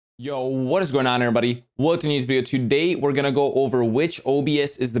Yo, what is going on, everybody? Welcome to a new video. Today we're gonna go over which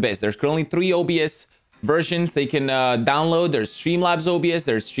OBS is the best. There's currently 3 OBS versions they can download. There's Streamlabs OBS,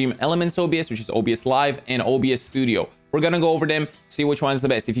 there's Streamlabs OBS, which is OBS.LIVE, and OBS Studio. We're gonna go over them, see which one's the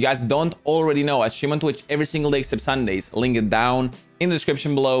best. If you guys don't already know, I stream on Twitch every single day except Sundays. Link it down in the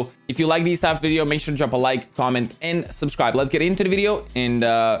description below. If you like these type of video, make sure to drop a like, comment, and subscribe. Let's get into the video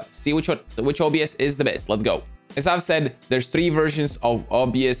and see which OBS is the best. Let's go. As I've said, there's 3 versions of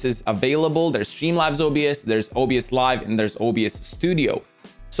OBSs available. There's Streamlabs OBS, there's OBS.LIVE, and there's OBS Studio.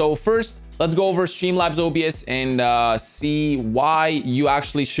 So first, let's go over Streamlabs OBS and see why you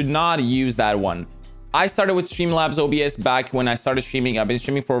actually should not use that one. I started with Streamlabs OBS back when I started streaming. I've been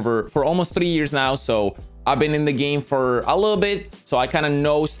streaming for almost 3 years now, so I've been in the game for a little bit, so I kind of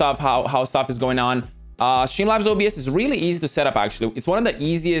know stuff, how stuff is going on. Streamlabs OBS is really easy to set up, actually. It's one of the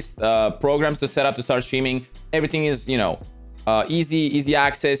easiest programs to set up to start streaming. Everything is, you know, easy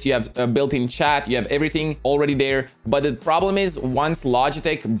access. You have a built-in chat. You have everything already there. But the problem is, once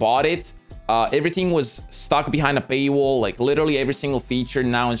Logitech bought it, everything was stuck behind a paywall. Like, literally every single feature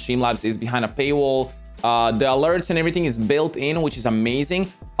now in Streamlabs is behind a paywall. The alerts and everything is built in, which is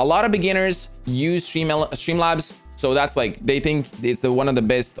amazing. A lot of beginners use Streamlabs, so that's like, they think it's one of the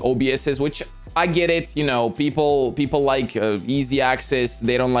best OBSs, which I get it. You know, people like easy access.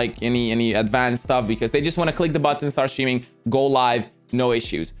 They don't like any advanced stuff because they just want to click the button, start streaming, go live, no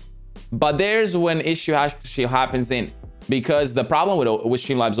issues. But there's when issue actually happens in, because the problem with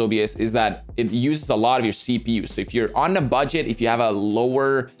Streamlabs OBS is that it uses a lot of your CPU. So if you're on a budget, if you have a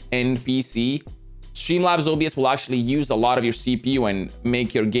lower end PC, Streamlabs OBS will actually use a lot of your CPU and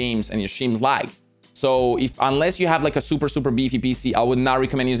make your games and your streams lag. So unless you have like a super beefy PC, I would not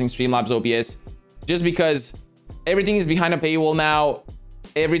recommend using Streamlabs OBS, just because everything is behind a paywall now.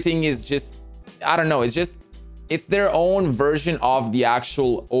 Everything is just, I don't know, it's their own version of the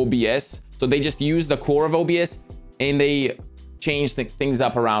actual OBS. So they just use the core of OBS and they change things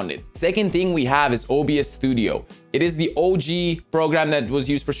up around it. Second thing we have is OBS Studio. It is the OG program that was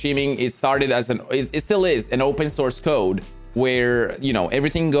used for streaming. It started as it still is an open source code where, you know,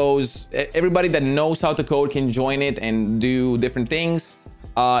 everything goes, everybody that knows how to code can join it and do different things.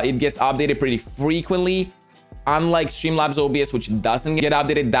 It gets updated pretty frequently, unlike Streamlabs OBS, which doesn't get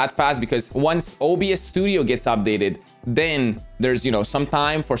updated that fast, because once OBS Studio gets updated, then there's, you know, some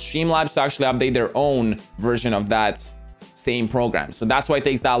time for Streamlabs to actually update their own version of that same program. So that's why it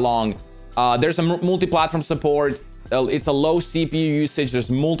takes that long. There's a multi-platform support. It's a low CPU usage. There's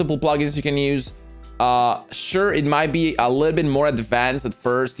multiple plugins you can use. Sure, it might be a little bit more advanced at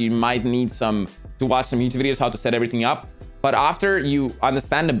first. You might need to watch some YouTube videos how to set everything up. But after you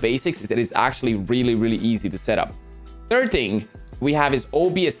understand the basics, it is actually really easy to set up. Third thing we have is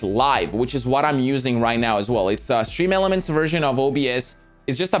OBS.LIVE, which is what I'm using right now as well. It's a Streamlabs version of OBS.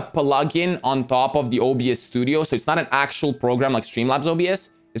 It's just a plugin on top of the OBS Studio. So it's not an actual program like Streamlabs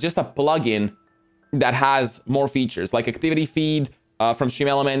OBS. It's just a plugin that has more features like activity feed from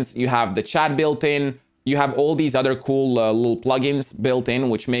Streamlabs. You have the chat built in. You have all these other cool little plugins built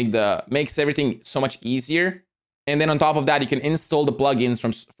in, which makes everything so much easier. And then on top of that, you can install the plugins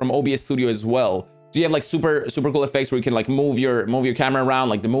from OBS Studio as well. So you have like super cool effects where you can like move your camera around,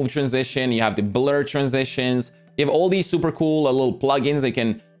 like the move transition. You have the blur transitions. You have all these super cool little plugins they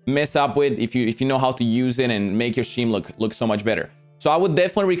can mess up with if you know how to use it and make your stream look so much better. So I would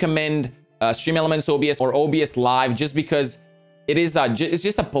definitely recommend Streamlabs OBS or OBS.LIVE, just because it's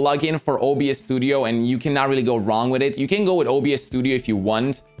just a plugin for OBS Studio and you cannot really go wrong with it. You can go with OBS Studio if you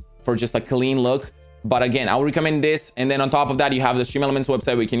want for just a clean look. But again, I would recommend this. And then on top of that, you have the Streamlabs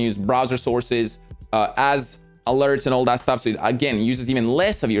website where you can use browser sources as alerts and all that stuff. So it, again, uses even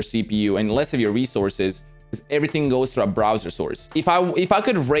less of your CPU and less of your resources, because everything goes through a browser source. If I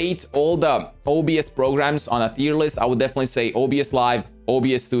could rate all the OBS programs on a tier list, I would definitely say OBS.LIVE,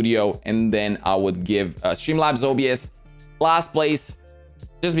 OBS Studio, and then I would give Streamlabs OBS last place,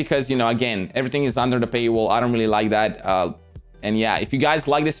 just because, you know, again, everything is under the paywall. I don't really like that. And yeah, if you guys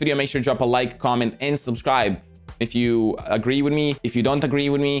like this video, make sure to drop a like, comment, and subscribe. If you agree with me, if you don't agree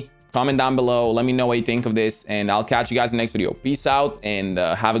with me, comment down below. Let me know what you think of this, and I'll catch you guys in the next video. Peace out and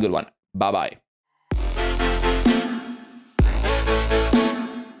have a good one. Bye-bye.